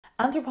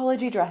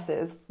Anthropologie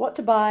dresses, what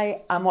to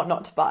buy and what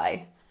not to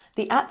buy.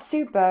 The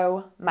Atsu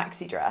Bow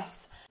maxi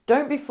dress.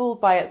 Don't be fooled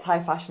by its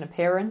high fashion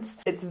appearance.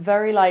 It's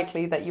very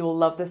likely that you will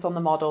love this on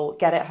the model,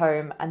 get it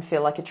home and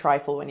feel like a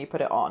trifle when you put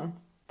it on.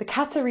 The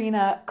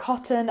Katarina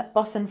cotton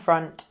button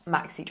front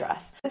maxi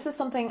dress. This is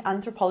something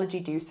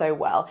Anthropologie do so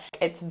well.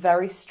 It's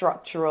very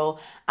structural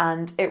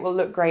and it will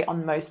look great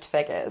on most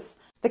figures.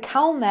 The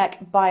cowl neck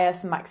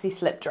bias maxi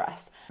slip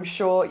dress. I'm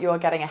sure you're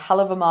getting a hell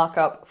of a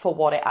markup for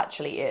what it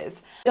actually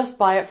is. Just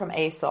buy it from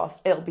ASOS,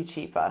 it'll be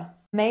cheaper.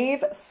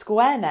 Maeve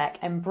square neck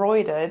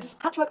embroidered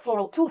patchwork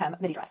floral tulle hem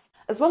midi dress.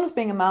 As well as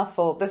being a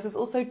mouthful, this is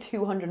also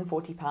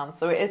 £240,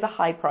 so it is a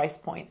high price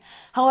point.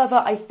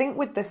 However, I think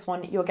with this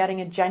one, you're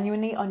getting a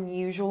genuinely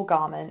unusual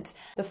garment.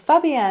 The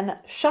Fabienne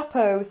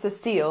Chapeau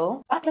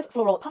Cecile backless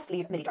floral puff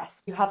sleeve midi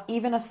dress. You have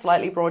even a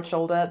slightly broad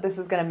shoulder. This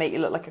is going to make you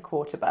look like a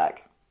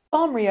quarterback.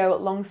 Farm Rio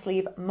long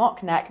sleeve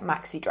mock neck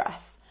maxi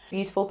dress.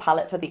 Beautiful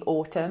palette for the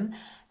autumn.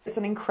 It's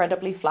an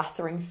incredibly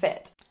flattering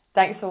fit.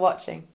 Thanks for watching.